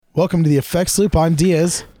Welcome to the Effects Loop. I'm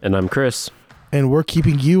Diaz. And I'm Chris. And we're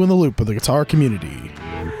keeping you in the loop of the guitar community.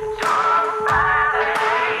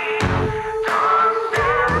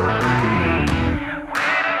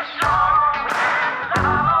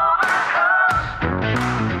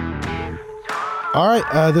 All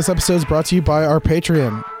right, this episode is brought to you by our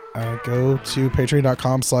Patreon. Go to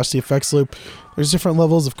patreon.com/theeffectsloop. There's different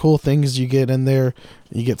levels of cool things you get in there.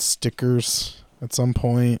 You get stickers at some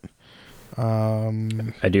point.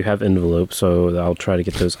 I do have envelopes, so I'll try to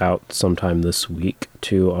get those out sometime this week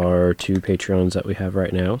to our 2 Patreons that we have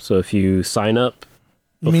right now. So if you sign up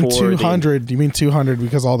You mean 200? You mean 200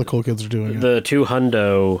 because all the cool kids are doing it. The 2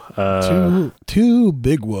 hundo. Two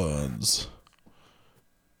big ones.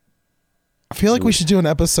 I feel like we should do an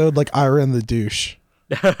episode like Ira and the Douche.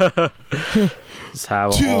 Just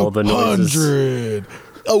have all the noises. 200.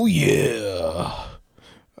 Oh yeah.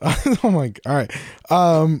 Oh my. All right.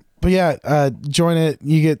 But yeah, join it.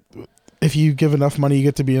 You get, if you give enough money, you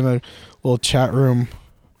get to be in a little chat room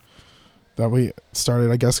that we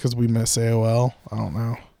started, I guess, because we miss AOL. I don't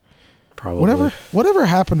know. Probably. Whatever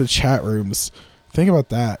happened to chat rooms? Think about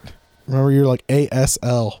that. Remember, you're like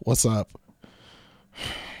ASL. What's up?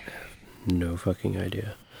 No fucking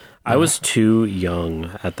idea. I was too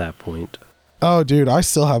young at that point. Oh, dude, I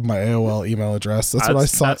still have my AOL email address. That's what I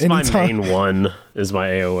saw. That's my main one. Is my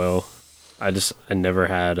AOL. I never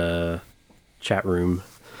had a chat room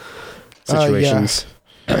situations.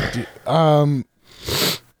 Oh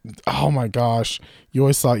my gosh. You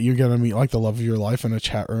always thought you were going to meet like the love of your life in a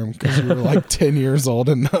chat room because you were like 10 years old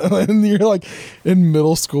and you're like in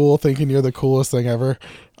middle school thinking you're the coolest thing ever.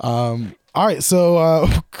 All right. So,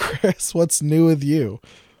 Chris, what's new with you?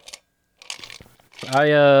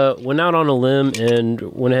 I went out on a limb and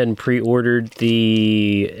went ahead and pre-ordered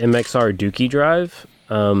the MXR Dookie drive.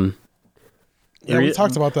 Yeah, we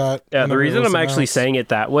talked about that. Yeah, the reason I'm actually saying it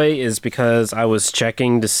that way is because I was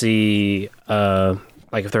checking to see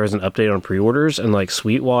like if there was an update on pre-orders, and like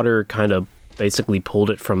Sweetwater kind of basically pulled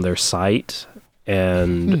it from their site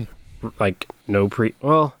and like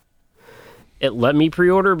it let me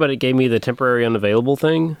pre-order, but it gave me the temporary unavailable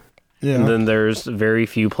thing. Yeah. And then there's very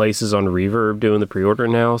few places on Reverb doing the pre-order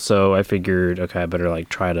now, so I figured, okay, I better like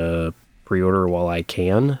try to pre-order while I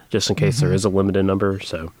can, just in case there is a limited number.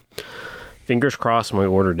 So fingers crossed my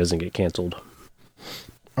order doesn't get canceled.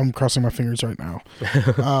 I'm crossing my fingers right now.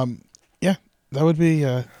 Yeah, that would be...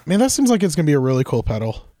 man, that seems like it's going to be a really cool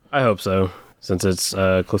pedal. I hope so, since it's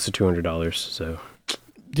close to $200, so...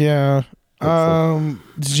 Yeah.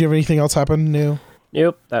 Did you have anything else happen new?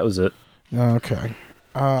 Yep, that was it. Okay.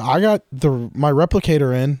 I got my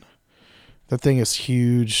replicator in. That thing is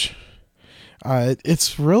huge.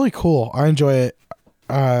 It's really cool. I enjoy it.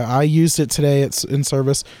 I used it today. It's in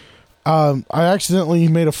service. I accidentally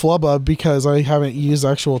made a flub up because I haven't used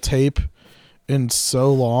actual tape in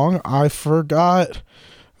so long. I forgot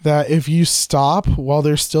that if you stop while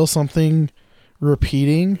there's still something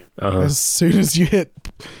repeating, as soon as you hit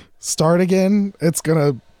start again, it's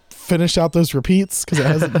gonna finish out those repeats because it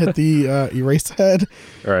hasn't hit the erase head.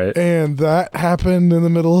 Right. And that happened in the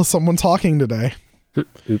middle of someone talking today.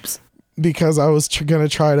 Oops. Because I was gonna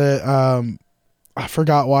try to I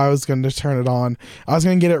forgot why I was going to turn it on. I was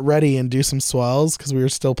going to get it ready and do some swells because we were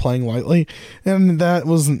still playing lightly. And that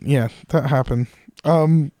wasn't, that happened.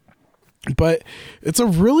 But it's a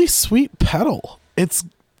really sweet pedal.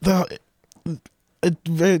 I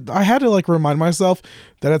had to like remind myself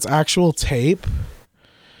that it's actual tape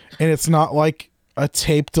and it's not like a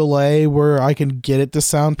tape delay where I can get it to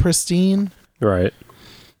sound pristine. Right.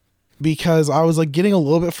 Because I was like getting a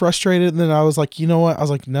little bit frustrated and then I was like, you know what? I was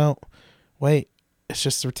like, no, wait. It's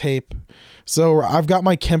just their tape. So I've got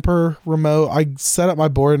my Kemper remote. I set up my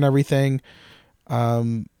board and everything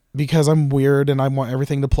because I'm weird and I want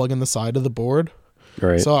everything to plug in the side of the board.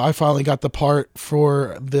 Right. So I finally got the part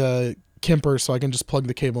for the Kemper so I can just plug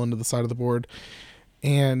the cable into the side of the board.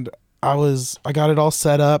 And I got it all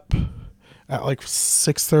set up at like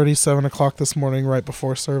 6:30, 7 o'clock this morning right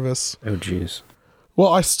before service. Oh, geez.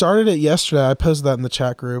 Well, I started it yesterday. I posted that in the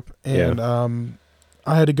chat group. And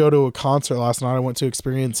I had to go to a concert last night. I went to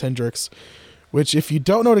Experience Hendrix, which if you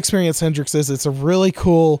don't know what Experience Hendrix is, it's a really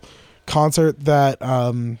cool concert that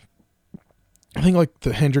I think like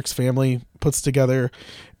the Hendrix family puts together.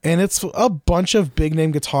 And it's a bunch of big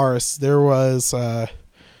name guitarists. There was, I'm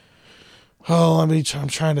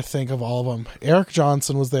trying to think of all of them. Eric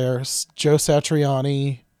Johnson was there, Joe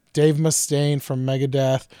Satriani, Dave Mustaine from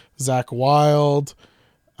Megadeth, Zakk Wylde,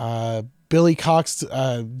 Billy Cox,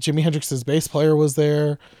 Jimi Hendrix's bass player, was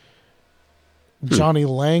there. Johnny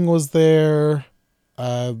Lang was there.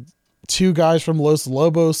 2 guys from Los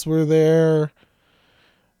Lobos were there.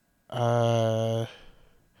 The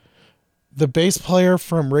bass player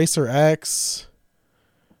from Racer X.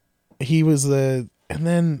 He was and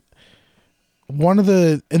then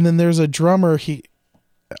there's a drummer. He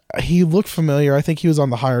looked familiar. I think he was on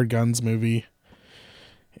the Hired Guns movie.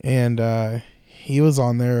 And he was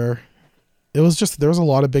on there. There was a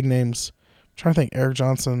lot of big names. I'm trying to think. Eric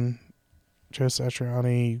Johnson, Joe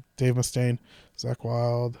Satriani, Dave Mustaine, Zach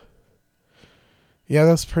Wilde. Yeah,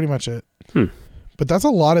 that's pretty much it. But that's a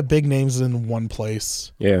lot of big names in one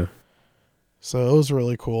place. Yeah. So it was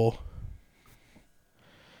really cool.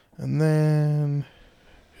 And then,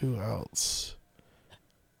 who else?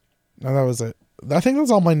 No, that was it. I think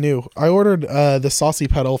that's all my new. I ordered the Saucy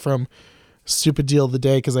pedal from Stupid Deal of the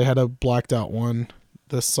Day because I had a blacked out one.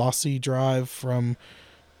 The Saucy Drive from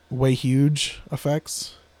Way Huge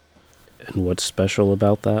Effects. And what's special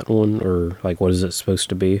about that one? Or, like, what is it supposed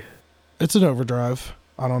to be? It's an overdrive.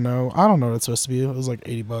 I don't know what it's supposed to be. It was like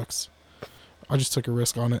 $80. I just took a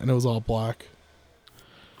risk on it, and it was all black.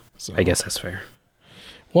 So I guess that's fair.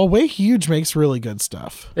 Well, Way Huge makes really good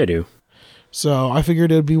stuff. They do. So I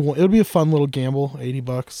figured it would be a fun little gamble.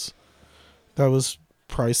 $80. That was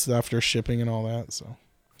priced after shipping and all that. So,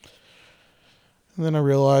 and then I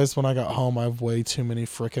realized when I got home I have way too many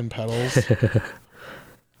frickin' pedals,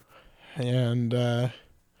 and I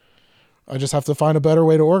just have to find a better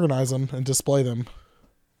way to organize them and display them.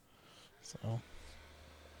 So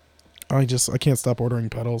I can't stop ordering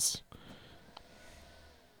pedals.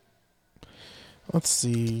 Let's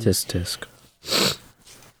see. Tisk tisk.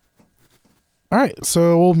 All right,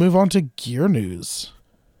 so we'll move on to gear news.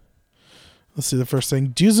 Let's see the first thing.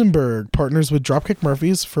 Duesenberg partners with Dropkick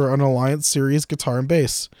Murphys for an Alliance Series guitar and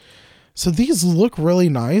bass. So these look really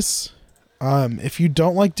nice. If you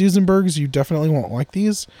don't like Duesenbergs, you definitely won't like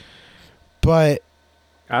these. But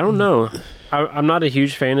I don't know. I'm not a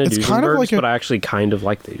huge fan of Duesenbergs, kind of like but I actually kind of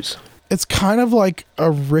like these. It's kind of like a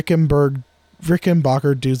Rickenbacker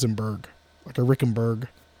Duesenberg. Like a Rickenberg.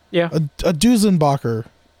 Yeah. A Duesenbacher.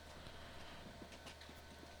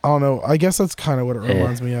 I don't know. I guess that's kind of what it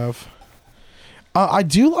reminds me of. I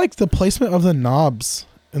do like the placement of the knobs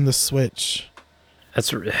in the Switch.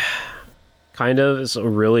 That's kind of, it's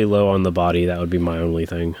really low on the body. That would be my only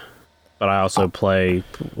thing. But I also play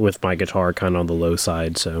with my guitar kind of on the low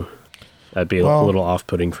side, so that'd be a little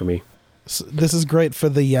off-putting for me. So this is great for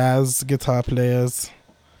the Yaz guitar players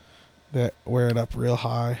that wear it up real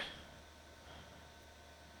high.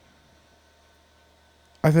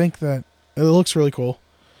 I think that it looks really cool.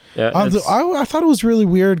 Yeah, I thought it was really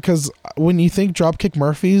weird because when you think Dropkick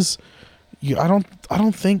Murphys, I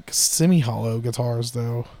don't think semi-hollow guitars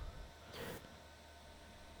though.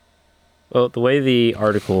 Well, the way the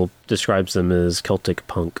article describes them is Celtic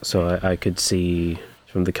punk, so I could see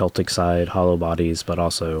from the Celtic side hollow bodies, but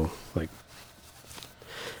also like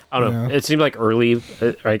I don't know. It seemed like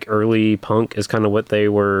early punk is kind of what they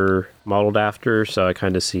were modeled after, so I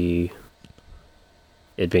kind of see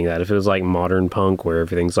it being that. If it was like modern punk where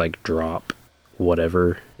everything's like drop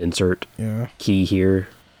whatever, insert key here,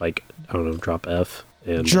 like I don't know, drop F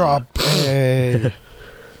and drop A.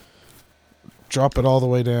 Drop it all the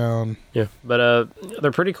way down. Yeah, but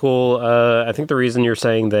they're pretty cool. I think the reason you're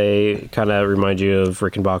saying they kind of remind you of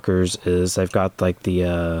Rickenbackers is they've got like the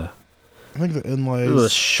I think the inlays. The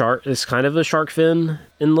shark is kind of the shark fin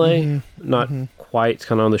inlay, not quite. It's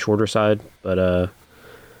kind of on the shorter side, but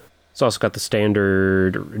it's also got the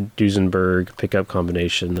standard Duesenberg pickup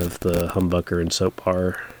combination of the humbucker and soap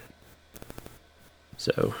bar.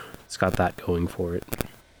 So it's got that going for it.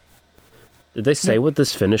 Did they say what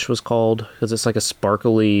this finish was called? Because it's like a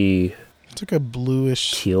sparkly... It's like a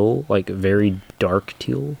bluish... teal, like very dark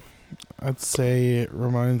teal. I'd say it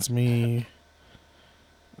reminds me...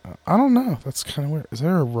 I don't know. That's kind of weird. Is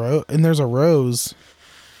there a rose? And there's a rose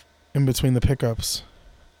in between the pickups.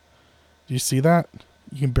 Do you see that?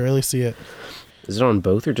 You can barely see it. Is it on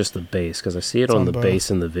both or just the bass? Because I see it on the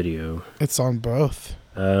bass in the video. It's on both.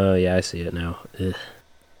 Yeah, I see it now. Ugh.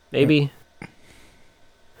 Maybe...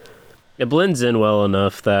 It blends in well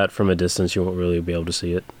enough that from a distance you won't really be able to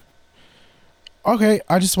see it. Okay,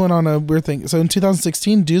 I just went on a weird thing. So in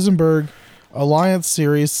 2016, Duesenberg Alliance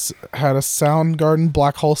Series had a Soundgarden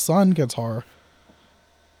Black Hole Sun guitar.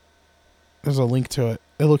 There's a link to it.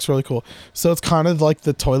 It looks really cool. So it's kind of like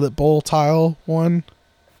the toilet bowl tile one.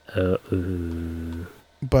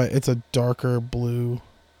 But it's a darker blue.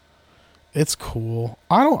 It's cool.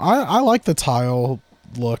 I like the tile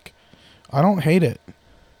look. I don't hate it.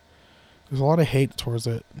 There's a lot of hate towards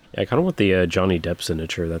it. Yeah, I kind of want the Johnny Depp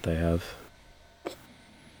signature that they have.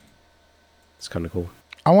 It's kind of cool.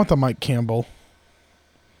 I want the Mike Campbell.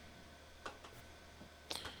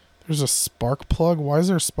 There's a spark plug. Why is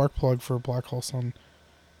there a spark plug for a Black Hole sound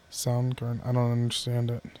card? I don't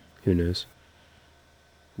understand it. Who knows?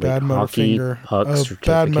 Bad motor finger.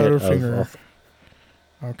 Bad motor finger.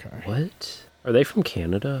 Okay. What? Are they from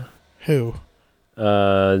Canada? Who?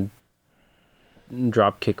 Dropkick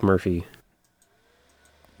Murphy.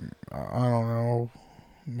 I don't know.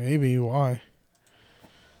 Maybe. Why?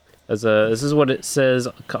 This is what it says.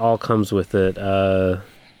 All comes with it. This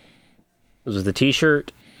was the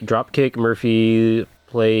T-shirt, Dropkick Murphy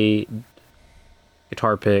play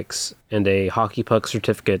guitar picks, and a hockey puck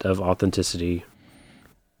certificate of authenticity.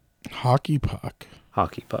 Hockey puck.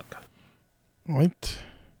 Hockey puck. What?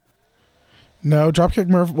 No, Dropkick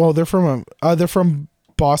Murphy. Well, they're from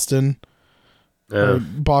Boston.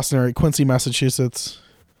 Boston area, Quincy, Massachusetts.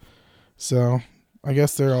 So, I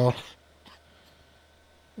guess they're all.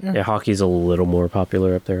 Yeah, hockey's a little more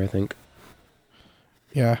popular up there, I think.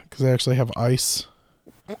 Yeah, because they actually have ice.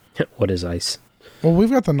 What is ice? Well,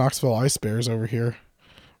 we've got the Knoxville Ice Bears over here,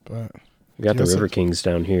 but we got the River Kings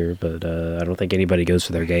down here, but I don't think anybody goes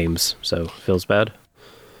for their games, so feels bad.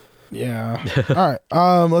 Yeah. All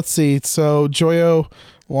right. Let's see. So Joyo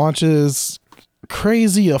launches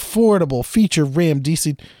crazy affordable feature RAM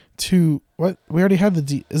DC2. What? We already had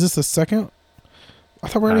the Is this the second? I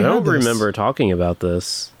thought we already had this. I don't remember talking about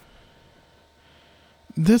this.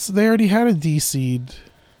 They already had a DC'd.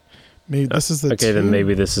 Maybe this is the okay, 2? then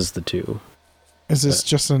maybe this is the 2. Is this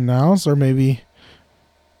just announced, or maybe?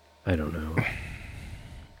 I don't know.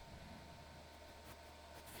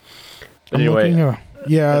 But anyway,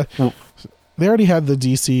 yeah, they already had the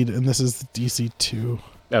DC'd, and this is the DC2.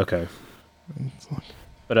 Okay.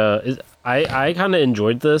 But I kind of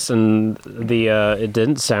enjoyed this, and it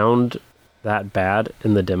didn't sound that bad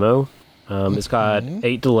in the demo. It's got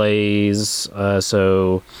 8 delays,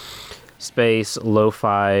 so space,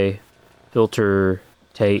 lo-fi, filter,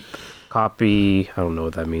 tape, copy, I don't know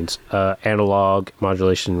what that means, analog,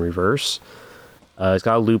 modulation, reverse. It's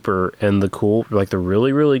got a looper, and the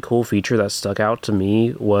really, really cool feature that stuck out to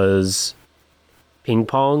me was ping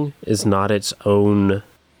pong is not its own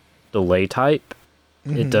delay type.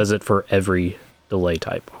 Mm-hmm. It does it for every delay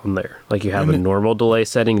type on there. Like you have a normal delay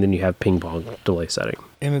setting, then you have ping pong delay setting.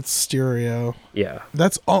 And it's stereo. Yeah.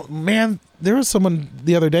 That's all, man. There was someone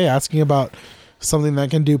the other day asking about something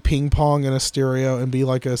that can do ping pong in a stereo and be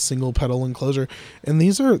like a single pedal enclosure. And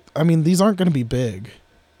these aren't going to be big.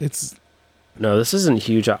 No, this isn't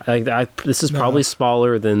huge. This is probably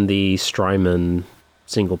smaller than the Strymon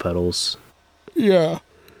single pedals. Yeah.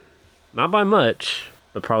 Not by much,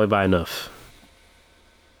 but probably by enough.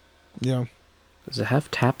 Yeah. Does it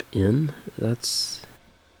have tap in? That's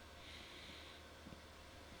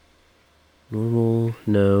normal.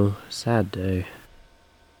 No. Sad day.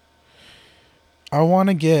 I want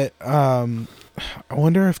to get, I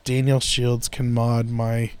wonder if Daniel Shields can mod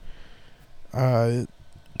my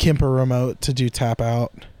Kemper remote to do tap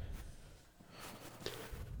out.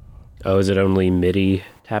 Oh, is it only MIDI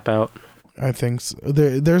tap out? I think so.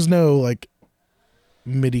 There's no like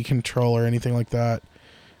MIDI control or anything like that.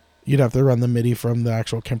 You'd have to run the MIDI from the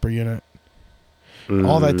actual Kemper unit.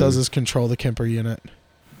 All that does is control the Kemper unit.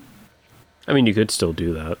 I mean, you could still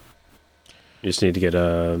do that. You just need to get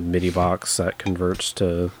a MIDI box that converts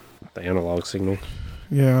to the analog signal.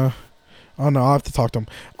 Yeah. Oh, no, I'll have to talk to him.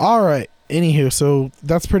 All right. Anywho, so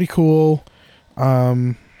that's pretty cool.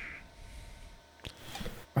 I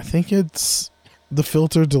think it's the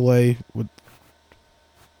filter delay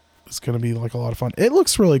is going to be like a lot of fun. It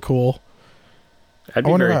looks really cool. I'd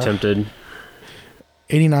be very tempted.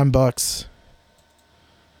 $89.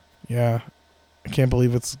 Yeah. I can't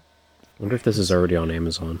believe it's... I wonder if this is already on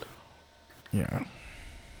Amazon. Yeah.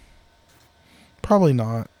 Probably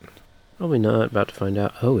not. Probably not. About to find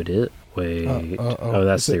out. Oh, it is. Wait. Oh,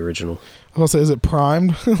 that's the original. I was gonna say, is it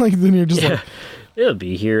primed? Like, then you're just like... It'll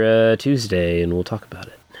be here Tuesday, and we'll talk about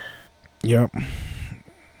it. Yep.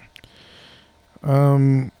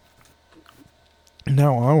 Now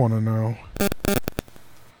I want to know.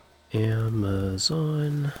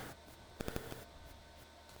 Amazon.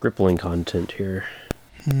 Rippling content here.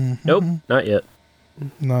 Mm-hmm. Nope, not yet.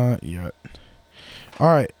 Not yet. All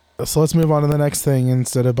right, so let's move on to the next thing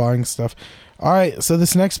instead of buying stuff. All right, so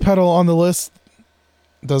this next pedal on the list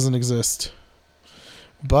doesn't exist.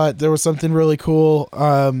 But there was something really cool.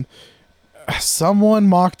 Someone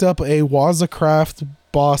mocked up a Wazacraft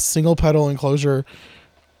Boss single pedal enclosure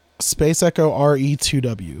Space Echo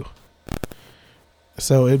RE2W.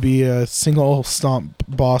 So it'd be a single stomp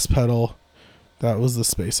Boss pedal that was the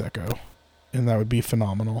Space Echo. And that would be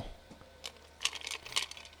phenomenal.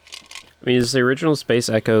 I mean, is the original Space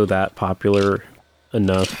Echo that popular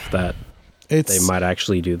enough that they might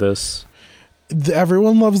actually do this.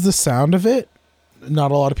 Everyone loves the sound of it.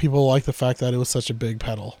 Not a lot of people like the fact that it was such a big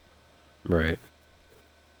pedal. Right.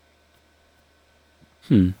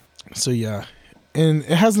 So yeah, and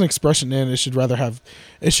it has an expression in. It should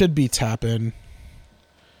be tap in.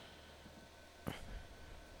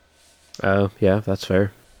 Oh yeah, that's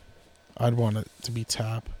fair. I'd want it to be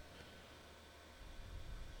tap.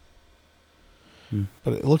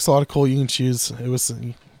 But it looks a lot of cool. You can choose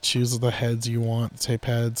the heads you want, tape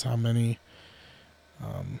heads, how many.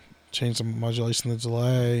 Change the modulation, the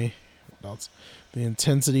delay, what else? The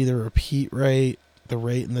intensity, the repeat rate, the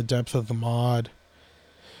rate and the depth of the mod.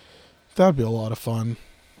 That'd be a lot of fun.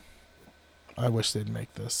 I wish they'd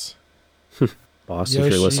make this. Boss,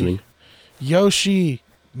 if you're listening. Yoshi,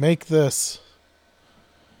 make this.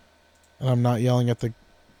 And I'm not yelling at the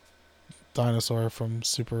dinosaur from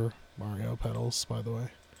Super Mario Pedals, by the way.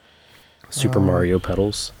 Super Mario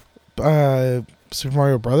Pedals? Super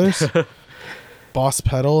Mario Brothers? Boss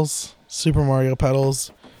Pedals? Super Mario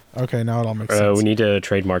Pedals? Okay, now it all makes sense. We need to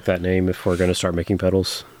trademark that name if we're going to start making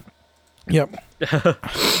pedals. Yep.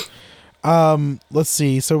 Let's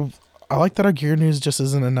see. So I like that our Gear News just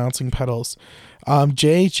isn't announcing pedals.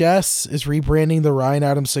 JHS is rebranding the Ryan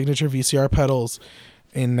Adams signature VCR pedals,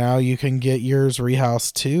 and now you can get yours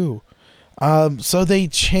rehoused too. So they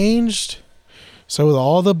changed. So with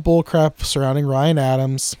all the bullcrap surrounding Ryan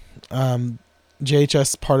Adams,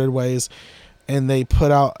 JHS parted ways, and they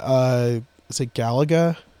put out is it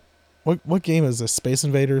Galaga? What game is this? Space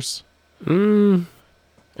Invaders? And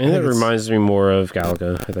it reminds me more of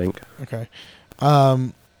Galaga, I think. Okay.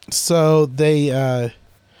 So they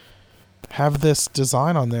have this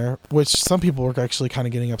design on there, which some people were actually kind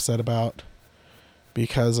of getting upset about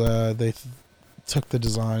because they took the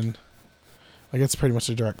design. Like, it's pretty much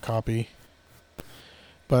a direct copy.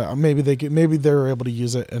 But maybe they were able to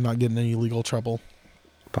use it and not get in any legal trouble.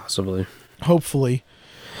 Possibly. Hopefully.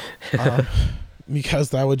 Because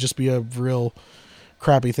that would just be a real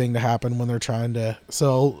crappy thing to happen when they're trying to.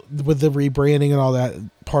 So with the rebranding and all that,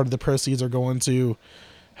 part of the proceeds are going to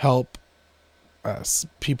help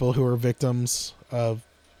people who are victims of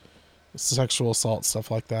sexual assault, stuff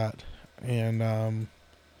like that. And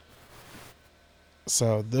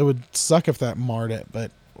so it would suck if that marred it,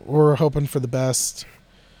 but we're hoping for the best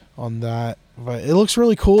on that. But it looks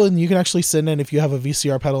really cool, and you can actually send in, if you have a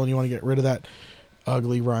VCR pedal and you want to get rid of that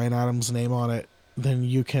ugly Ryan Adams name on it, then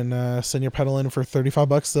you can send your pedal in for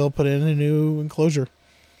 $35. They'll put in a new enclosure.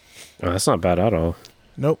 Oh, that's not bad at all.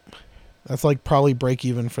 Nope. That's like probably break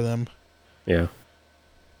even for them. Yeah.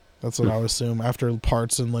 That's what I would assume after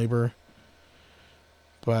parts and labor.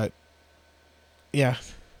 But yeah,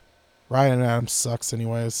 Ryan Adams sucks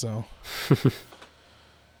anyways, so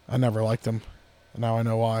I never liked him. Now I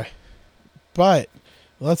know why. But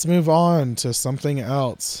let's move on to something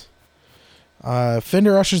else.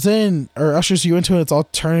 Fender ushers you into its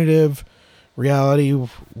alternative reality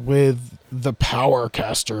with the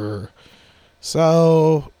Powercaster.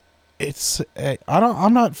 So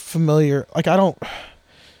I'm not familiar.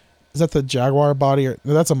 Is that the Jaguar body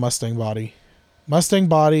no, that's a Mustang body? Mustang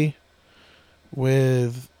body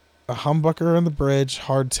with a humbucker on the bridge,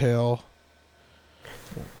 hardtail.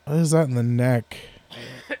 What is that in the neck?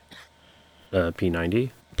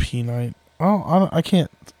 P90. P9. Oh, I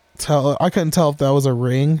can't tell. I couldn't tell if that was a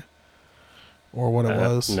ring or what it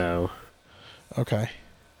was. No. Okay.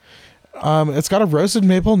 It's got a roasted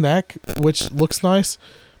maple neck, which looks nice,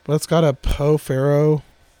 but it's got a Pow Ferro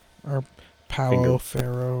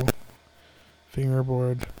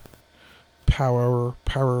fingerboard. Power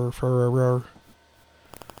Ferrero.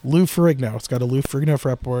 Lou Ferrigno. It's got a Lou Ferrigno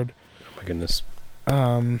fretboard. Oh my goodness.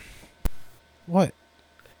 What?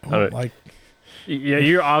 Yeah,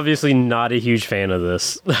 you're obviously not a huge fan of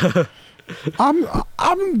this.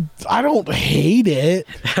 I don't hate it.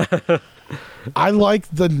 I like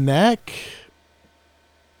the neck.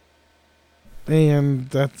 And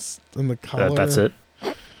that's in the color. That's it.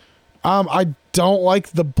 I don't like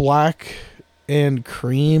the black and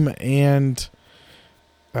cream and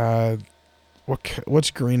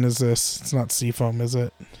which green is this? It's not seafoam, is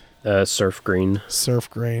it? Surf green. Surf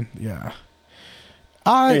green, yeah.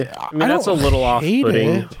 I mean, that's a little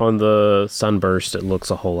off-putting. On the Sunburst, it looks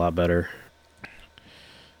a whole lot better.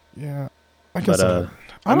 Yeah, I guess.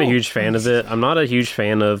 I'm a huge fan of it. I'm not a huge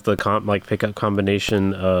fan of the pickup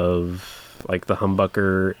combination of like the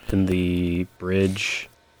humbucker and the bridge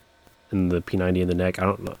and the P90 in the neck. I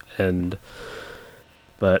don't know,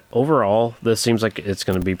 but overall, this seems like it's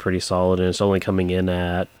going to be pretty solid, and it's only coming in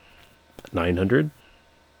at $900.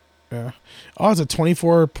 Yeah. Oh, it's a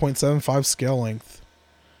 24.75 scale length.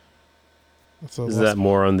 Is that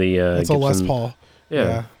more on the That's Gibson? a Les Paul.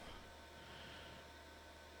 Yeah.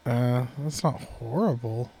 That's not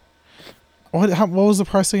horrible. What was the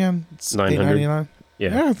price again? It's $899.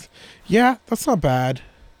 Yeah, that's not bad.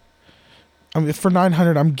 I mean, for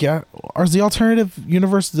 $900, are the alternative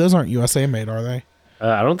universe? Those aren't USA made, are they?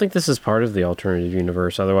 I don't think this is part of the alternative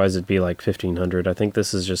universe. Otherwise, it'd be like $1,500. I think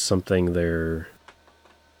this is just something they're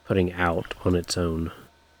putting out on its own.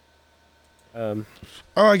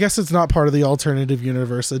 I guess it's not part of the alternative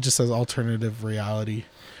universe. It just says alternative reality.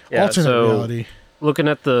 Yeah, reality. Looking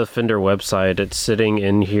at the Fender website, it's sitting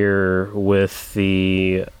in here with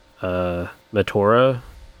the Metora,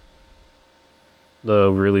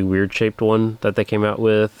 the really weird shaped one that they came out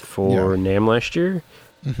with for NAMM last year.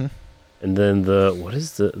 Mm-hmm. And then what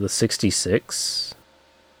is the 66?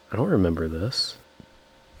 I don't remember this.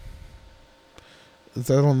 Is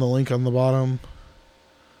that on the link on the bottom?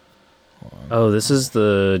 Oh, this is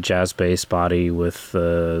the jazz bass body with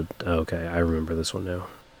the... okay, I remember this one now.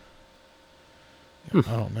 I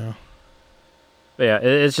don't know. But yeah,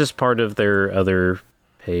 it's just part of their other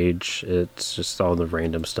page. It's just all the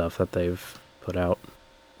random stuff that they've put out.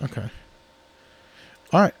 Okay.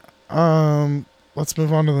 All right. Let's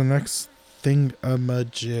move on to the next thing, a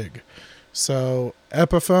jig. So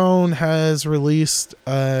Epiphone has released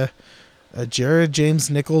a Jared James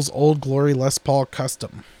Nichols Old Glory Les Paul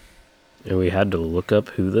Custom. And we had to look up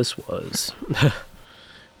who this was.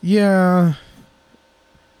 Yeah.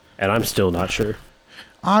 And I'm still not sure.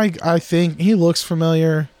 I think he looks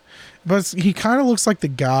familiar, but he kind of looks like the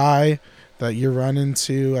guy that you run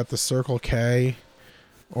into at the Circle K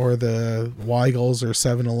or the Weigel's or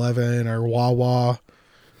 7-Eleven or Wawa.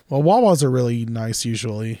 Well, Wawas are really nice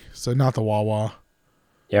usually, so not the Wawa.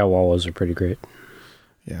 Yeah, Wawas are pretty great.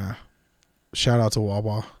 Yeah. Shout out to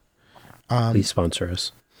Wawa. Please sponsor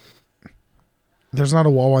us. There's not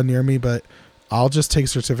a Wawa near me, but I'll just take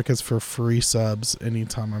certificates for free subs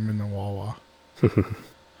anytime I'm in the Wawa.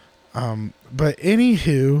 But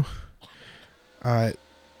anywho, I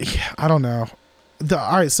don't know.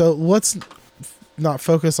 All right, so let's not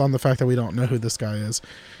focus on the fact that we don't know who this guy is.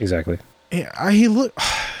 Exactly. I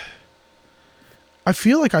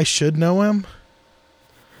feel like I should know him.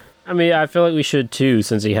 I mean, I feel like we should too,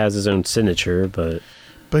 since he has his own signature, but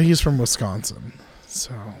he's from Wisconsin,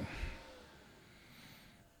 so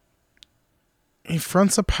he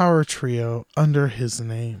fronts a power trio under his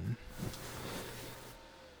name.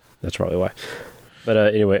 That's probably why. But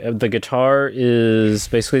anyway, the guitar is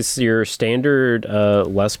basically your standard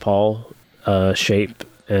Les Paul shape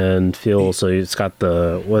and feel. So it's got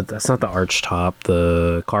that's not the arch top,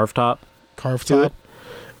 the carved top.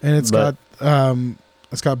 And it's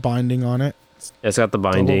got binding on it. It's got the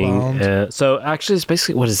binding. So actually, it's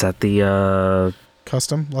basically, what is that? The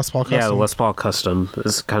custom Les Paul custom. Yeah, the Les Paul custom.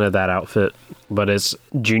 It's kind of that outfit, but it's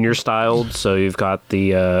junior styled. So you've got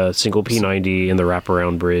the single P90 and the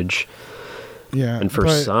wraparound bridge. Yeah, and for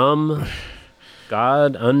some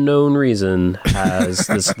God unknown reason, has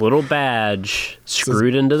this little badge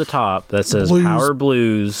screwed into the top that says Power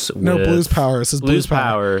Blues. No, Blues Power. It says Blues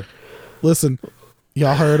Power. Listen,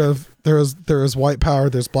 y'all heard of there is white power,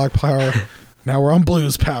 there's black power. Now we're on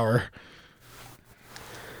Blues Power.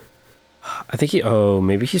 I think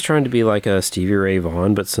maybe he's trying to be like a Stevie Ray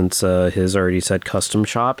Vaughan, but since his already said custom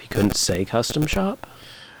shop, he couldn't say custom shop.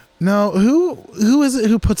 No, who is it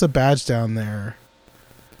who puts a badge down there?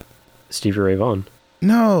 Stevie Ray Vaughan.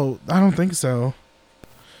 No, I don't think so.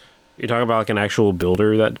 You're talking about like an actual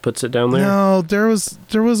builder that puts it down there? No, there was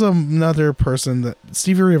another person that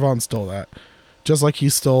Stevie Ray Vaughan stole that. Just like he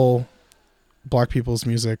stole black people's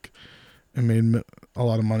music and made a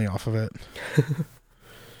lot of money off of it.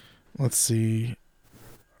 Let's see.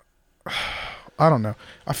 I don't know.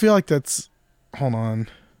 I feel like that's... Hold on.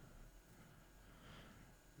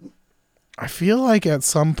 I feel like at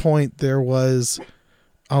some point there was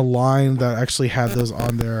a line that actually had those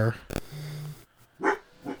on there.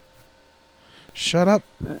 Shut up,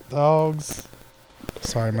 dogs.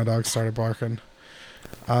 Sorry, my dog started barking.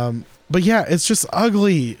 But yeah, it's just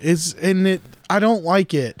ugly. I don't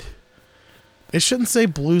like it. It shouldn't say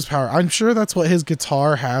Blues Power. I'm sure that's what his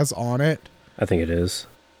guitar has on it. I think it is.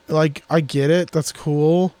 Like, I get it. That's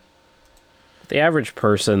cool. The average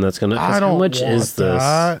person that's gonna... How much is this?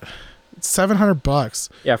 It's $700.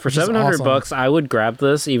 Yeah, for $700 bucks, I would grab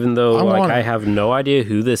this, even though I have no idea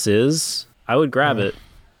who this is. I would grab it,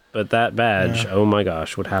 but that badge, oh my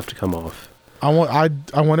gosh, would have to come off. I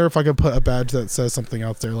wonder if I could put a badge that says something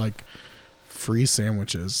out there like free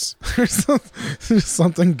sandwiches or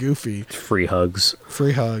something goofy. Free hugs.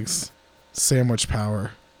 Sandwich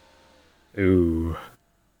power. Ooh.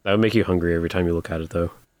 That would make you hungry every time you look at it,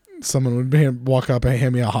 though. someone would walk up and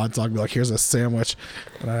hand me a hot dog and be like, here's a sandwich,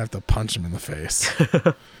 and I'd have to punch him in the face.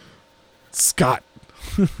 Scott.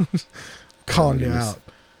 Calling you out.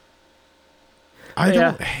 I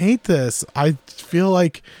don't hate this. I feel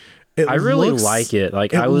like I really like it.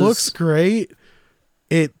 Like it looks great.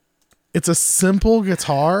 It's a simple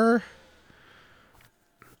guitar.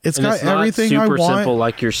 It's got it's not everything I super want. simple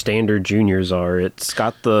like your standard juniors are. It's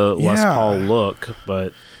got the Les Paul look,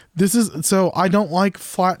 but this is so I don't like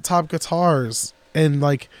flat top guitars, and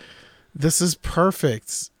like this is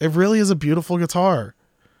perfect. It really is a beautiful guitar.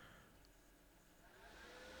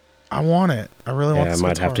 I want it. I really want this I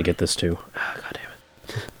might guitar. have to get this too. Oh, God damn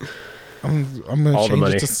it. I'm going to change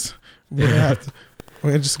money. it to... We're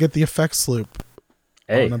going to just get the effects loop.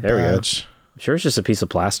 Hey, on a there badge. we go. Sure, it's just a piece of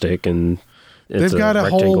plastic and it's They've got a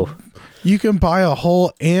rectangle. whole... You can buy a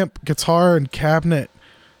whole amp, guitar, and cabinet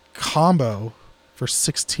combo for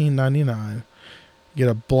 $16.99. You get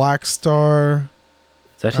a Black Star.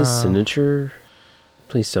 Is that his signature?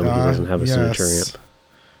 Please tell me he doesn't have a signature amp.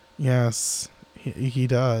 Yes, he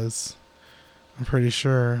does. I'm pretty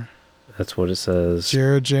sure. That's what it says.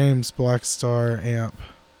 Jared James Black Star amp.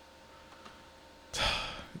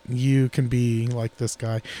 You can be like this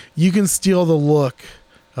guy. You can steal the look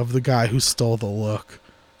of the guy who stole the look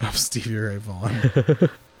of Stevie Ray Vaughan.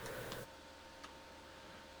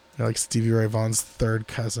 You're like Stevie Ray Vaughan's third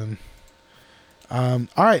cousin. All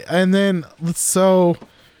right, and then so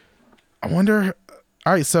I wonder.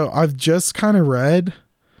 All right, so I've just kind of read,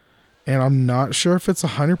 and I'm not sure if it's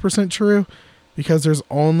 100% true, because there's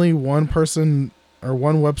only one person or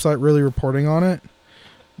one website really reporting on it.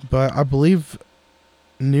 But I believe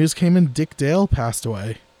news came in Dick Dale passed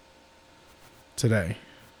away today.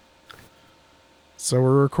 So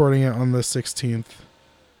we're recording it on the 16th.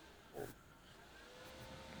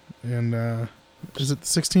 And is it the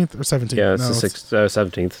 16th or 17th? Yeah, it's the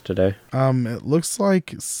 17th today. It looks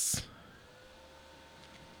like it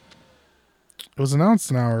was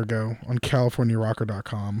announced an hour ago on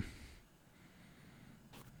CaliforniaRocker.com.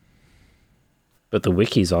 But the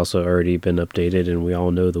wiki's also already been updated, and we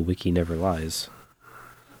all know the wiki never lies.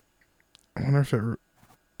 I wonder if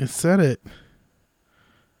it said it.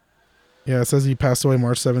 Yeah, it says he passed away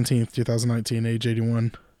March 17th, 2019, age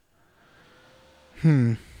 81.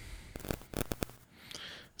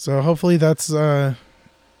 So hopefully that's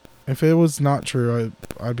if it was not true,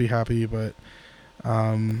 I'd be happy, but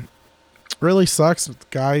really sucks. The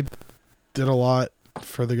guy did a lot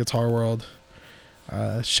for the guitar world.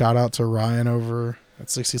 Shout out to Ryan over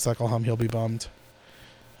at 60 Cycle Hum. He'll be bummed.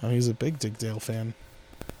 He's a big Dick Dale fan.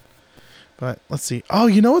 But let's see. Oh,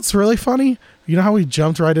 you know what's really funny? You know how we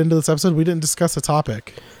jumped right into this episode? We didn't discuss a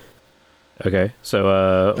topic. Okay,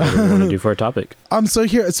 so what do you want to do for a topic?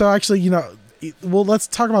 So actually, well, let's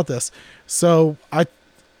talk about this. So I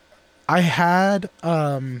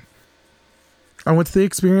went to the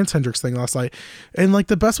Experience Hendrix thing last night, and like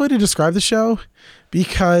the best way to describe the show,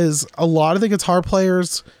 because a lot of the guitar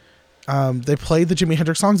players, they played the Jimi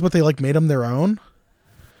Hendrix songs, but they like made them their own.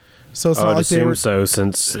 So it's not like they were so,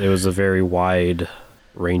 since it was a very wide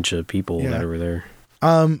range of people that were there.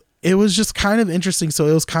 It was just kind of interesting. So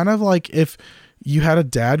it was kind of like if you had a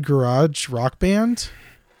dad garage rock band,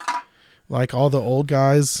 like all the old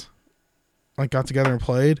guys like got together and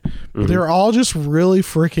played. Mm-hmm. They're all just really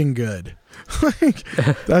freaking good. Like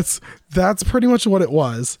that's pretty much what it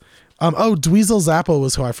was. Dweezil Zappa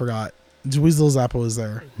was who I forgot. Dweezil Zappa was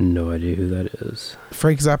there. No idea who that is.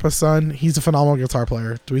 Frank Zappa's son. He's a phenomenal guitar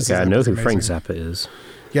player. I know who Frank Zappa is.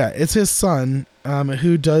 Yeah, it's his son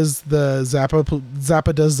who does the Zappa.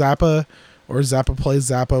 Zappa does Zappa, or Zappa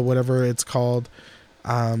plays Zappa, whatever it's called,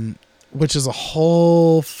 which is a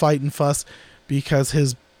whole fight and fuss because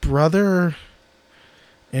his brother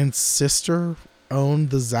and sister own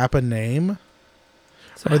the Zappa name.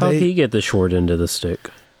 So how did he get the short end of the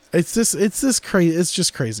stick? It's just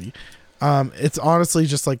crazy. It's honestly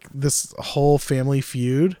just like this whole family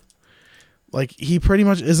feud. Like he pretty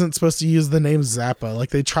much isn't supposed to use the name Zappa. Like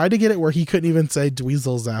they tried to get it where he couldn't even say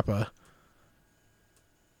Dweezil Zappa.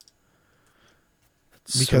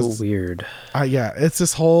 Because, so weird. Yeah, it's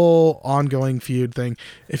this whole ongoing feud thing.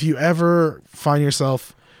 If you ever find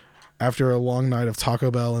yourself after a long night of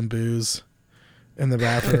Taco Bell and booze in the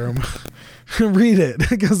bathroom, read it,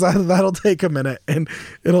 because that'll take a minute and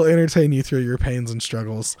it'll entertain you through your pains and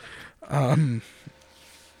struggles.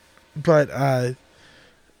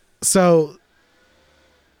 So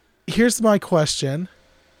here's my question.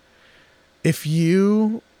 If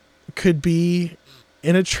you could be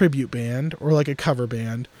in a tribute band or like a cover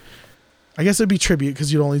band, I guess it'd be tribute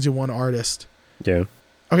because you'd only do one artist. Yeah.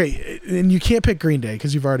 Okay. And you can't pick Green Day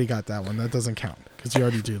because you've already got that one. That doesn't count. because you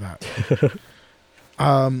already do that.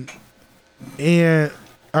 And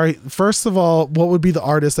all right, first of all, what would be the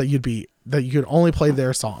artist that you could only play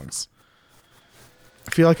their songs?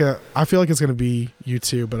 I feel like it's gonna be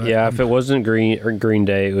U2, but if it wasn't Green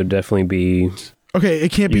Day, it would definitely be. Okay,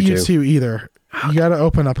 it can't be U2 either. You got to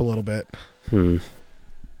open up a little bit.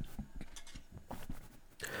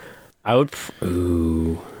 I would.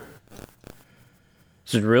 Ooh.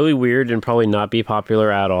 This is really weird and probably not be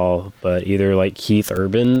popular at all, but either like Keith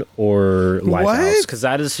Urban or Lifehouse, because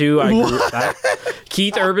that is who I grew up.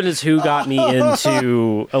 Keith Urban is who got me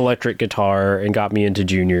into electric guitar and got me into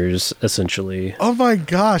juniors, essentially. Oh my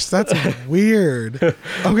gosh, that's weird.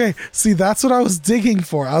 Okay, see, that's what I was digging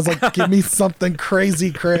for. I was like, give me something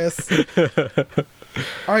crazy, Chris.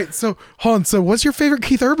 All right, so hold on. So what's your favorite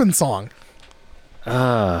Keith Urban song?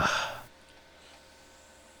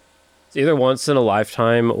 It's either Once in a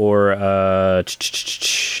Lifetime or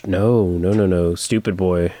no, Stupid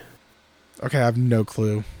Boy. Okay, I have no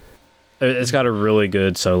clue. It's got a really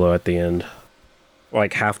good solo at the end.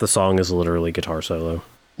 Like half the song is literally guitar solo.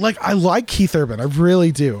 Like, I like Keith Urban, I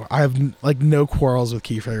really do. I have like no quarrels with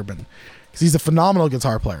Keith Urban because he's a phenomenal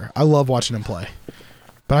guitar player. I love watching him play,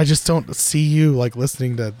 but I just don't see you like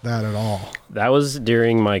listening to that at all. That was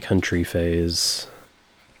during my country phase.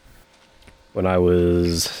 When I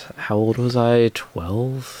was, how old was I?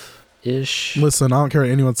 12-ish? Listen, I don't care what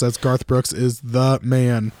anyone says. Garth Brooks is the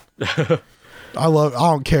man. I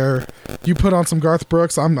don't care. You put on some Garth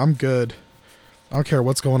Brooks, I'm good. I don't care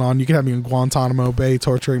what's going on. You can have me in Guantanamo Bay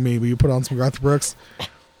torturing me, but you put on some Garth Brooks,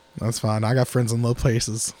 that's fine. I got friends in low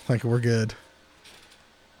places. Like, we're good.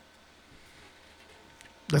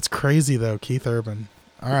 That's crazy, though, Keith Urban.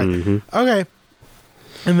 All right. Mm-hmm. Okay.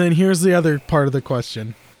 And then here's the other part of the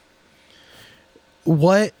question.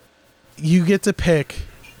 What, you get to pick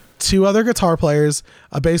 2 other guitar players,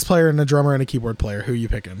 a bass player and a drummer and a keyboard player. Who are you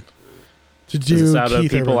picking? To do is this out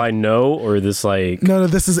Keith of people Urban? I know, or this like no,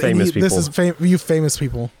 this is famous people? This is you famous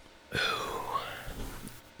people.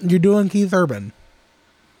 You're doing Keith Urban.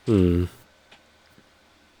 You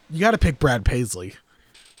got to pick Brad Paisley.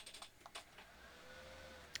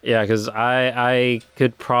 Yeah, because I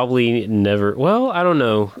could probably never. Well, I don't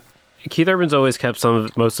know. Keith Urban's always kept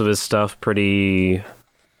most of his stuff pretty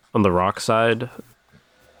on the rock side,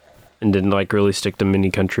 and didn't like really stick to many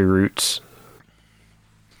country roots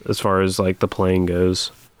as far as like the playing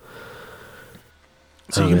goes.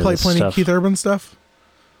 So you can play plenty of Keith Urban stuff?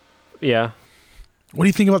 Yeah. What do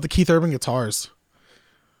you think about the Keith Urban guitars?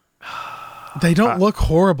 They don't look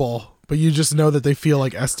horrible, but you just know that they feel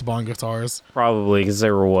like Esteban guitars. Probably, because they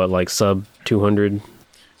were like sub 200?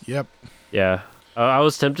 Yep. Yeah. I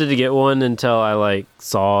was tempted to get one until I like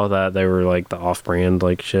saw that they were like the off-brand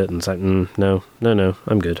like shit, and it's like, no,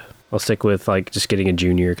 I'm good. I'll stick with like just getting a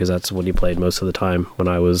junior because that's what he played most of the time when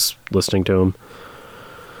I was listening to him.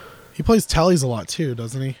 He plays tellies a lot too,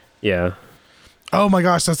 doesn't he? Yeah. Oh my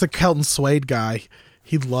gosh, that's the Kelton Swade guy.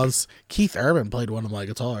 He loves Keith Urban played one of my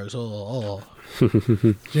guitars. You know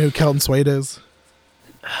who Kelton Swade is?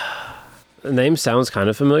 The name sounds kind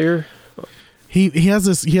of familiar. He has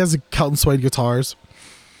a Kelton Swade guitars,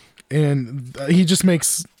 and he just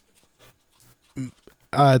makes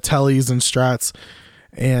tellies and strats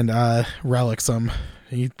and relics them.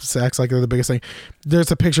 He just acts like they're the biggest thing.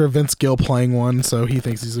 There's a picture of Vince Gill playing one, so he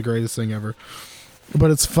thinks he's the greatest thing ever.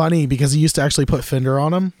 But it's funny because he used to actually put Fender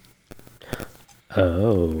on them.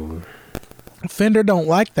 Oh. Fender don't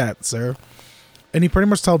like that, sir. And he pretty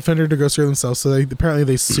much told Fender to go screw themselves, so apparently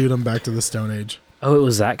they sued him back to the Stone Age. Oh, it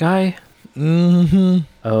was that guy? Mm-hmm.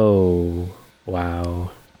 Oh,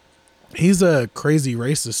 wow. He's a crazy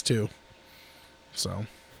racist, too. So,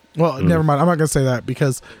 well, never mind. I'm not going to say that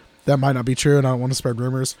because that might not be true, and I don't want to spread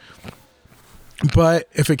rumors. But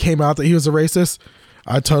if it came out that he was a racist,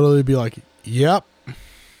 I'd totally be like, yep.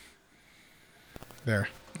 There.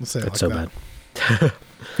 Let's say it That's like so that.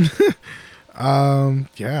 Bad.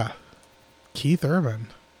 Yeah. Keith Urban.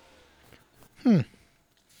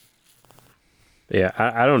 Yeah,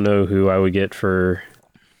 I don't know who I would get for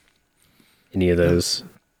any of those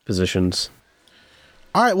positions.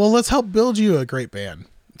 All right, well, let's help build you a great band.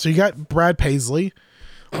 So you got Brad Paisley.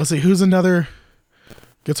 Let's see, who's another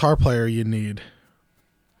guitar player you need?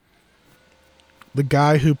 The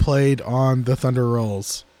guy who played on The Thunder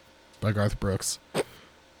Rolls by Garth Brooks.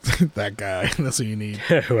 That guy. That's what you need.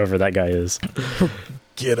 Whoever that guy is.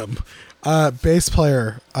 Get him. Bass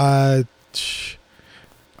player. I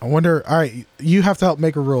wonder. All right, you have to help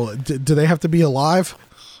make a rule. Do they have to be alive?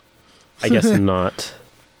 I guess not.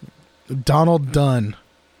 Donald Dunn.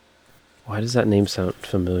 Why does that name sound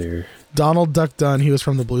familiar? Donald Duck Dunn. He was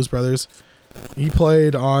from the Blues Brothers. He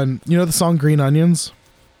played on, the song Green Onions?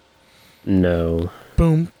 No.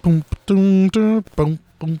 Boom, boom, boom, boom, boom,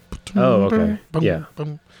 boom. Oh, okay. Boom, Yeah.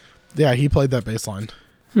 boom. Yeah, he played that bass line.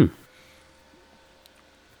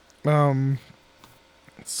 Let's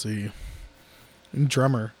see.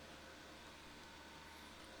 Drummer.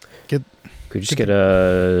 Could you just get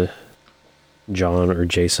a John or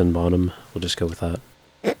Jason Bonham? We'll just go with that.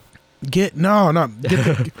 You'd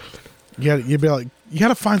be like, you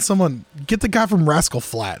gotta find someone. Get the guy from Rascal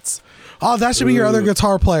Flatts. Oh, that should be your other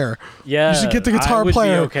guitar player. Yeah, you should get the guitar I would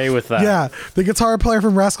player. Be okay with that. Yeah, the guitar player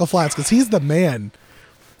from Rascal Flatts, because he's the man.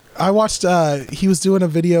 I watched. He was doing a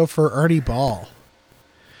video for Ernie Ball,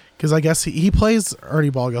 because I guess he plays Ernie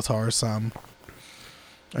Ball guitar some.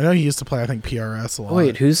 I know he used to play, I think, PRS a lot.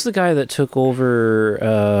 Wait, who's the guy that took over?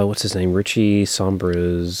 What's his name? Richie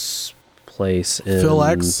Sombra's place in Phil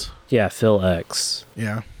X. Yeah, Phil X.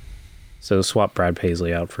 Yeah. So swap Brad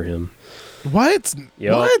Paisley out for him. What?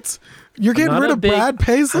 Yep. What? You're getting rid of Brad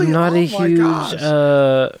Paisley? I'm not a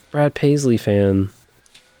huge Brad Paisley fan.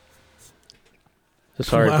 So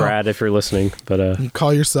sorry, Brad, if you're listening. But you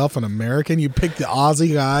call yourself an American? You pick the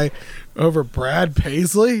Aussie guy over Brad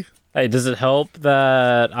Paisley? Hey, does it help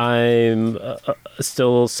that I'm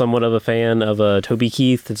still somewhat of a fan of Toby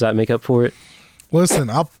Keith? Does that make up for it? Listen,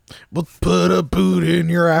 we'll put a boot in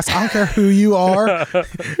your ass. I don't care who you are.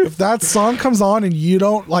 If that song comes on and you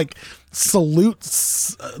don't salute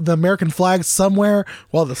the American flag somewhere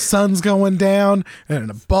while the sun's going down and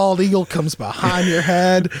a bald eagle comes behind your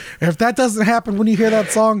head, if that doesn't happen when you hear that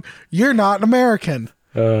song, you're not an American.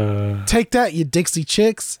 Take that, you Dixie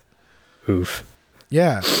Chicks. Oof.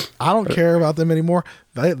 Yeah, I don't care about them anymore.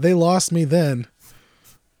 They lost me then.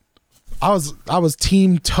 I was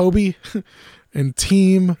Team Toby and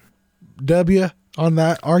Team W on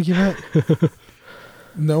that argument.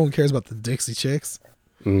 No one cares about the Dixie Chicks.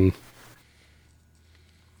 Mm.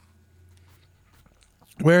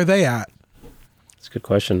 Where are they at? That's a good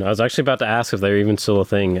question. I was actually about to ask if they're even still a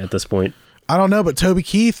thing at this point. I don't know, but Toby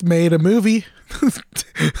Keith made a movie.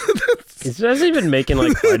 He's been making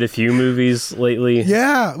quite a few movies lately.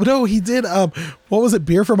 Yeah. No, he did. What was it?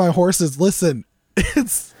 Beer for My Horses. Listen,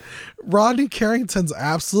 it's Rodney Carrington's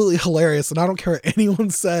absolutely hilarious. And I don't care what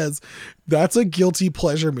anyone says. That's a guilty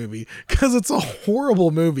pleasure movie because it's a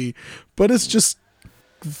horrible movie, but it's just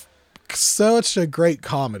such a great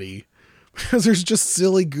comedy because there's just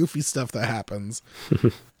silly, goofy stuff that happens.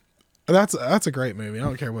 That's a great movie. I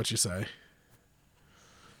don't care what you say.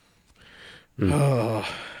 Oh.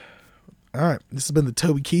 All right, this has been the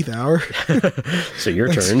Toby Keith hour. So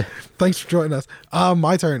your turn. Thanks for joining us.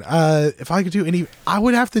 My turn. If I could do any,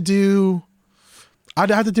 I'd have to do a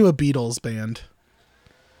Beatles band.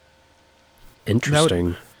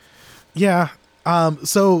 Interesting. Yeah.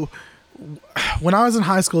 So when I was in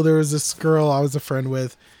high school, there was this girl I was a friend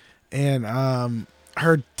with, and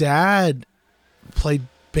her dad played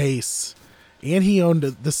bass, and he owned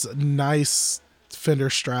this nice Fender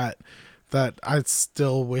Strat that I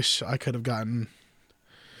still wish I could have gotten.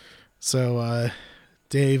 So,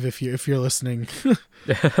 Dave, if you're listening,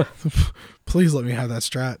 please let me have that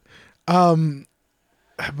Strat.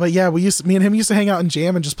 But yeah, me and him used to hang out and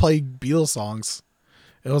jam and just play Beatles songs.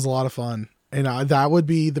 It was a lot of fun. And that would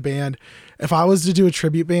be the band. If I was to do a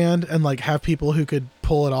tribute band and have people who could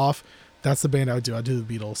pull it off, that's the band I would do. I'd do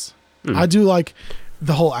the Beatles. I'd do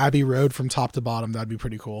the whole Abbey Road from top to bottom. That'd be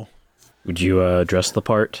pretty cool. Would you dress the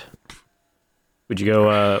part? Would you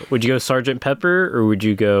go Sgt. Pepper or would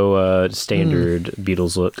you go standard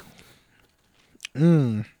Beatles look?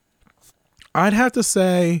 I'd have to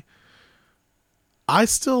say I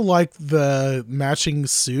still like the matching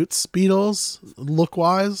suits Beatles look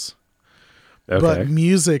wise. Okay. But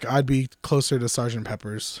music I'd be closer to Sgt.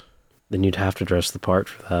 Pepper's. Then you'd have to dress the part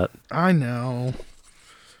for that. I know.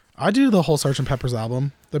 I'd do the whole Sgt. Pepper's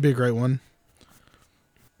album. That'd be a great one.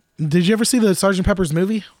 Did you ever see the Sgt. Pepper's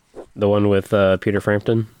movie? The one with Peter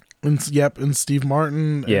Frampton? And Steve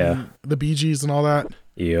Martin. Yeah. And the Bee Gees and all that.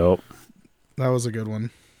 Yep. That was a good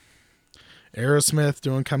one. Aerosmith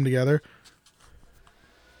doing Come Together.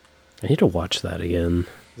 I need to watch that again.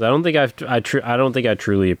 I don't think I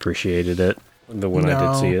truly appreciated it when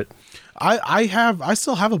I did see it. I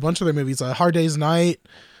still have a bunch of their movies. Hard Day's Night.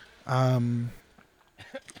 What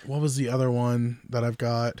was the other one that I've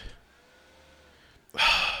got?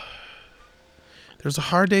 There's a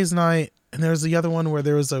Hard Day's Night, and there's the other one where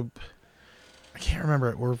there was I can't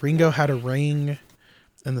remember it, where Ringo had a ring,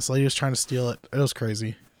 and this lady was trying to steal it. It was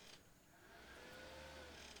crazy.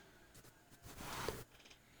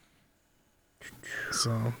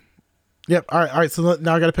 So, yep. All right. So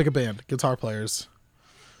now I got to pick a band. Guitar players.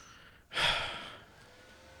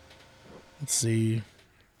 Let's see.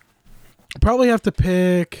 Probably have to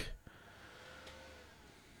pick.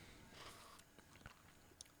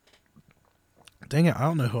 Dang it, I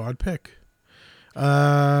don't know who I'd pick.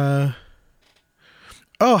 Oh,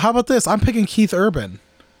 how about this? I'm picking Keith Urban.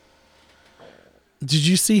 Did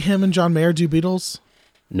you see him and John Mayer do Beatles?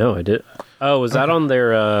 No, I did. Oh, was that on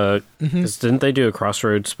their... 'cause didn't they do a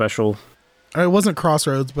Crossroads special? It wasn't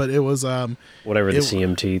Crossroads, but it was... Whatever the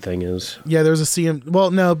CMT thing is. Yeah, there was a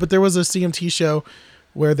Well, no, but there was a CMT show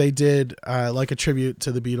where they did like a tribute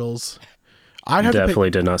to the Beatles. I definitely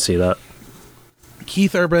did not see that.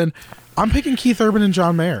 Keith Urban. I'm picking Keith Urban and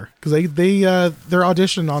John Mayer because their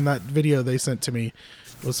audition on that video they sent to me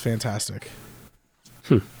was fantastic.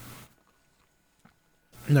 No,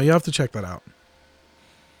 you have to check that out.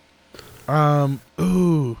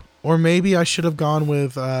 Or maybe I should have gone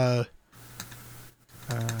with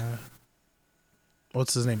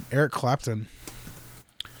what's his name? Eric Clapton.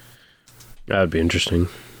 That would be interesting.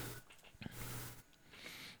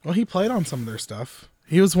 Well, he played on some of their stuff.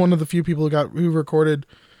 He was one of the few people who recorded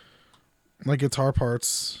like guitar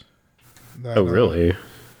parts. Oh, really?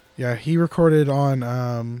 Yeah, he recorded on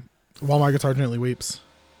While My Guitar Gently Weeps.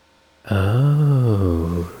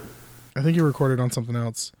 Oh. I think he recorded on something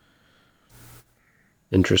else.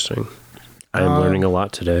 Interesting. I am learning a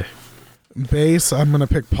lot today. Bass, I'm going to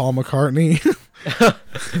pick Paul McCartney.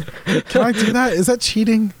 Can I do that? Is that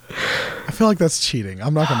cheating? I feel like that's cheating.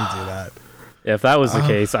 I'm not going to do that. If that was the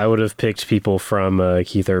case, I would have picked people from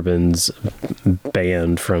Keith Urban's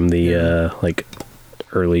band from the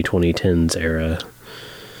early 2010s era.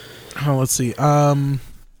 Oh, let's see.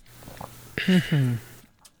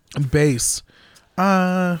 Bass.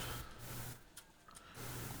 I'd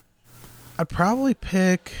probably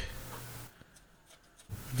pick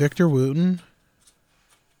Victor Wooten.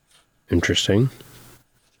 Interesting.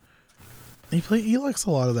 He likes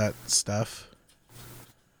a lot of that stuff.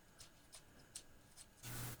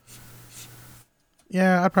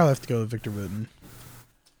 Yeah, I'd probably have to go with Victor Wooten.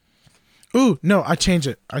 Ooh, no, I change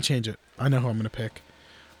it. I know who I'm going to pick.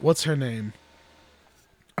 What's her name?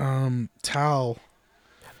 Tal.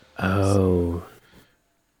 Oh.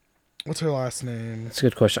 What's her last name? That's a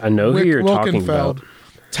good question. I know who you're talking about.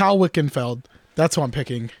 Tal Wickenfeld. That's who I'm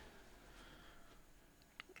picking.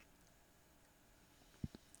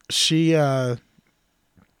 She's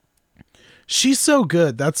so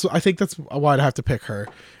good. I think that's why I'd have to pick her.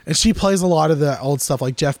 And she plays a lot of the old stuff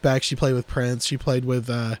like Jeff Beck. She played with Prince. She played with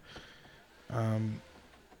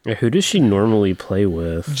who does she normally play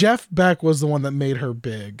with? Jeff Beck was the one that made her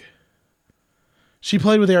big. She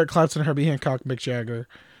played with Eric Clapton, Herbie Hancock, Mick Jagger.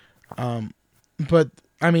 But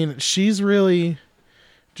I mean, she's really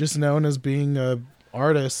just known as being a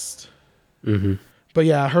artist. Mm-hmm. But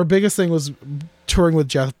yeah, her biggest thing was touring with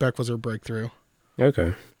Jeff Beck was her breakthrough.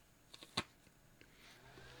 Okay.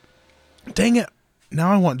 Dang it.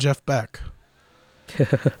 Now I want Jeff Beck.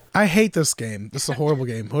 I hate this game. This is a horrible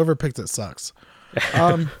game. Whoever picked it sucks.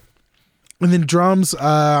 And then drums,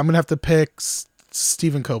 I'm going to have to pick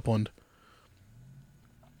Stephen Copeland.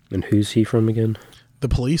 And who's he from again? The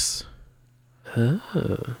Police.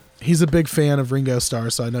 Oh. He's a big fan of Ringo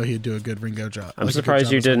Starr, so I know he'd do a good Ringo job. I'm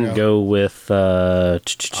surprised you didn't go with I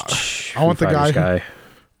want the guy.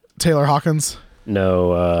 Taylor Hawkins?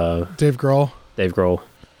 No. Dave Grohl? Dave Grohl.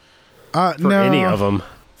 No. Any of them.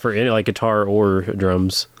 For any, like, guitar or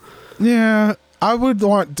drums. Yeah. I would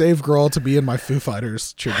want Dave Grohl to be in my Foo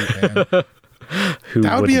Fighters tribute band.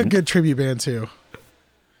 That would be a good tribute band, too.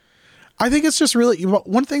 I think it's just really...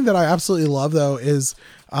 One thing that I absolutely love, though, is...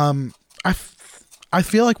 I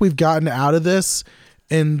feel like we've gotten out of this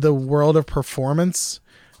in the world of performance.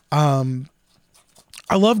 I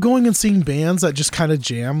love going and seeing bands that just kind of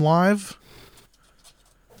jam live.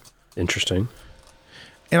 Interesting.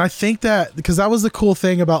 And I think that because that was the cool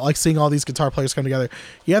thing about like seeing all these guitar players come together.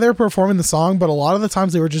 Yeah, they were performing the song, but a lot of the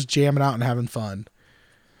times they were just jamming out and having fun.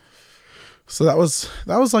 So that was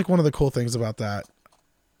like one of the cool things about that.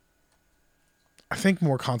 I think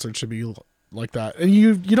more concerts should be like that. And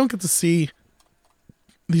you don't get to see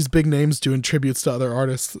these big names doing tributes to other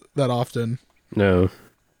artists that often. No.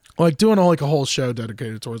 Like doing a whole show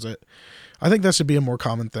dedicated towards it. I think that should be a more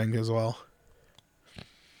common thing as well.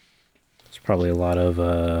 There's probably a lot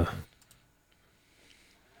of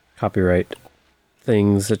copyright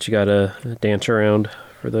things that you gotta dance around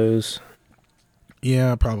for those.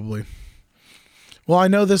 Yeah, probably. Well, I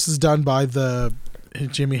know this is done by the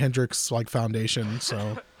Jimi Hendrix like foundation,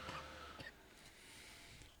 so...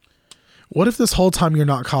 What if this whole time you're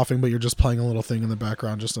not coughing, but you're just playing a little thing in the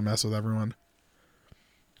background just to mess with everyone?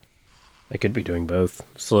 I could be doing both.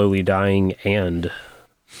 Slowly dying and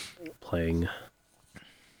playing.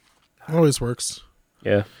 Always works.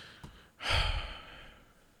 Yeah.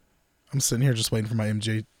 I'm sitting here just waiting for my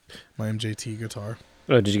MJT guitar.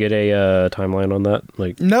 Oh, did you get a timeline on that?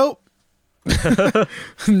 Like, nope.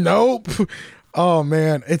 Nope. Oh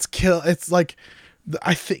man, it's like,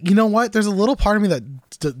 I think, you know what? There's a little part of me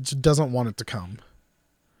that doesn't want it to come.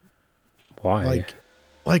 why?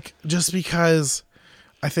 Like just because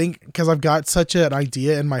I think, because I've got such an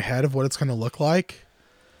idea in my head of what it's going to look like.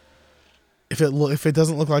 If it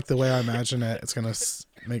doesn't look like the way I imagine it, it's going to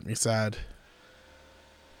make me sad.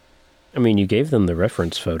 I mean, you gave them the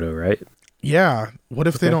reference photo, right? Yeah. What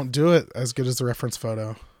if they don't do it as good as the reference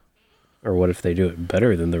photo? Or what if they do it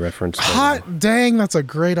better than the reference photo? Hot dang, that's a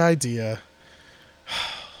great idea.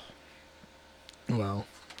 Well,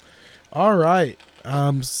 all right.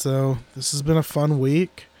 So this has been a fun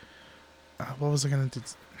week. What was I going to do?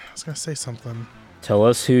 I was going to say something. Tell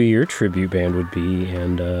us who your tribute band would be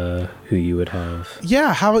and who you would have.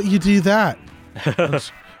 Yeah, how about you do that?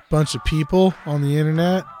 Bunch of people on the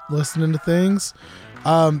internet listening to things.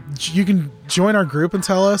 You can join our group and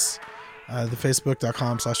tell us. The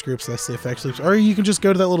facebook.com/groups/the-effects-loops, or you can just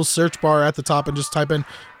go to that little search bar at the top and just type in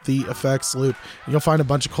the effects loop. You'll find a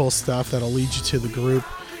bunch of cool stuff that'll lead you to the group.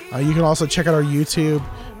 You can also check out our YouTube.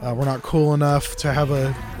 We're not cool enough to have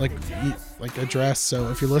a like address, so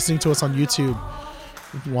if you're listening to us on YouTube,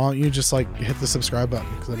 why don't you just hit the subscribe button,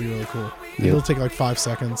 because that'd be really cool. Yep. It'll take 5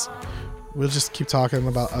 seconds. We'll just keep talking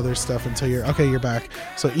about other stuff until you're back.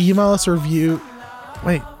 So email us a review.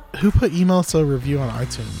 Wait, who put email us a review on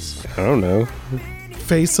iTunes? I don't know.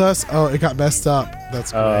 Face us. Oh, it got messed up.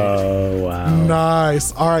 That's great. Oh, wow.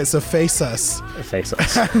 Nice. All right, so face us. Face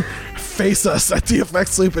us. Face us at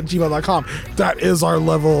theeffectsloop@gmail.com. That is our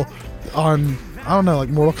level on, I don't know,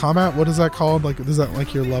 Mortal Kombat. What is that called? Is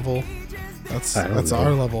that your level? That's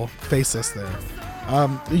our level. Face us there.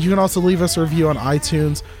 You can also leave us a review on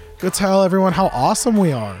iTunes. Go tell everyone how awesome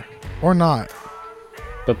we are, or not.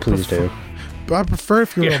 But please do. But I prefer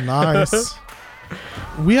if you're real nice.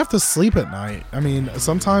 We have to sleep at night. I mean,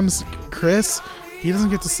 sometimes Chris, he doesn't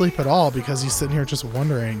get to sleep at all because he's sitting here just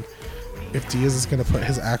wondering if Diaz is going to put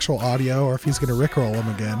his actual audio or if he's going to rickroll him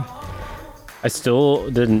again. I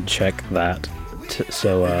still didn't check that,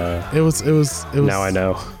 so it was. Now I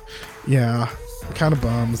know. Yeah, kind of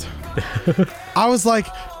bummed. I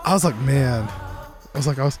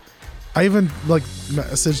even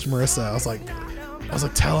messaged Marissa. I was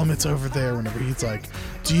like, tell him it's over there. Whenever he's like,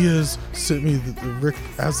 Diaz sent me the Rick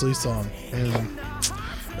Astley song, and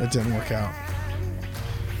it didn't work out.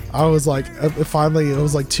 I was like, finally, it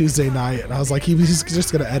was Tuesday night, and I was like, he's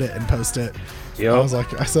just gonna edit and post it. Yep.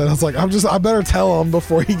 I better tell him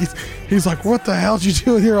before he's like, what the hell did you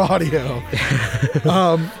do with your audio?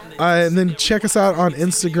 And then check us out on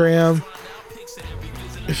Instagram.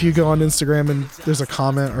 If you go on Instagram and there's a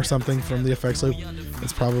comment or something from the Effects Loop,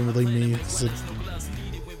 it's probably me. So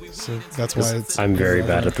that's why I'm very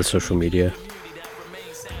bad at the social media.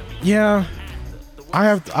 Yeah,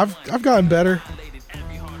 I've gotten better.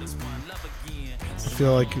 I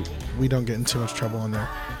feel like we don't get in too much trouble in there.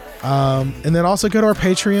 And then also go to our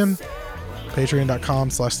Patreon,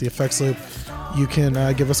 patreon.com/theeffectsloop. You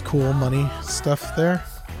can give us cool money stuff there,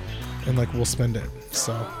 and we'll spend it.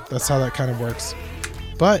 So that's how that kind of works.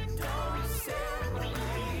 But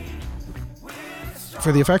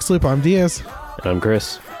for the Effects Loop, I'm Diaz. And I'm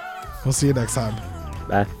Chris. We'll see you next time.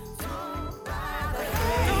 Bye.